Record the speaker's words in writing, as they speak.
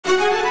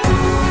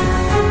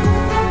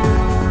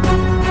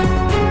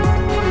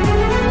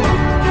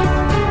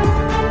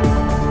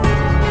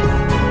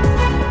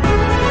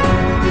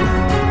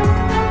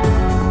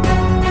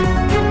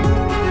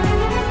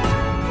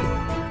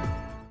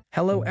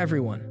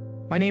everyone.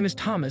 My name is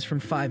Thomas from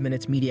 5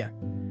 Minutes Media,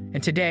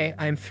 and today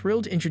I am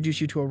thrilled to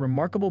introduce you to a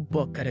remarkable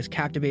book that has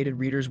captivated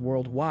readers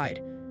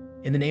worldwide,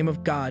 In the Name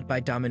of God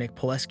by Dominik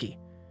Poleski.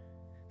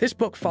 This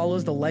book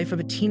follows the life of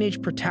a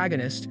teenage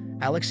protagonist,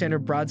 Aleksander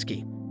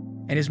Brodski,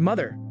 and his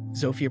mother,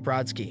 Zofia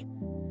Brodski,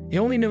 the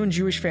only known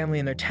Jewish family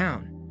in their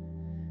town.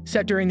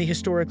 Set during the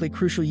historically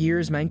crucial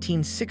years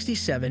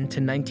 1967 to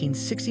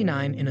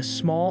 1969 in a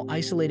small,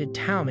 isolated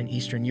town in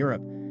Eastern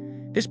Europe,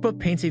 this book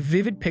paints a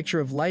vivid picture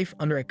of life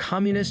under a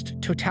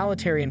communist,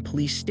 totalitarian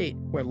police state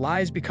where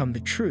lies become the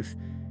truth,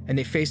 and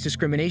they face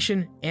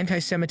discrimination,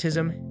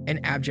 anti-Semitism, and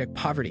abject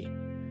poverty.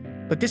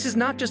 But this is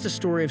not just a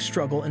story of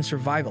struggle and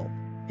survival.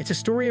 It's a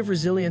story of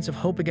resilience, of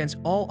hope against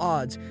all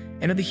odds,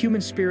 and of the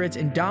human spirit's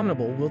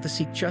indomitable will to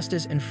seek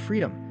justice and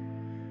freedom.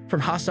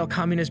 From hostile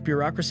communist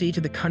bureaucracy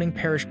to the cunning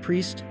parish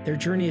priest, their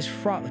journey is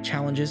fraught with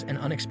challenges and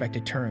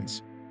unexpected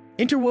turns.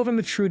 Interwoven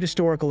with true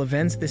historical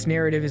events, this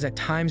narrative is at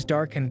times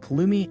dark and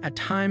gloomy, at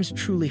times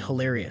truly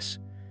hilarious.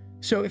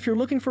 So if you're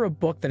looking for a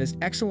book that is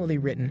excellently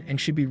written and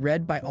should be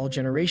read by all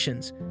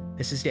generations,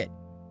 this is it.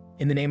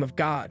 In the Name of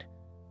God.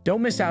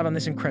 Don't miss out on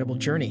this incredible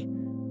journey.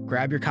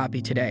 Grab your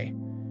copy today.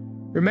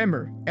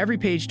 Remember, every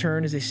page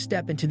turn is a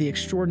step into the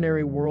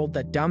extraordinary world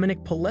that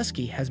Dominik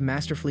Poleski has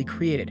masterfully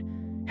created.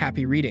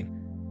 Happy reading.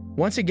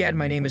 Once again,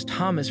 my name is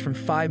Thomas from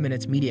 5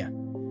 Minutes Media.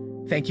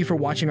 Thank you for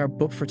watching our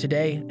book for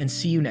today, and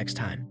see you next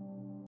time.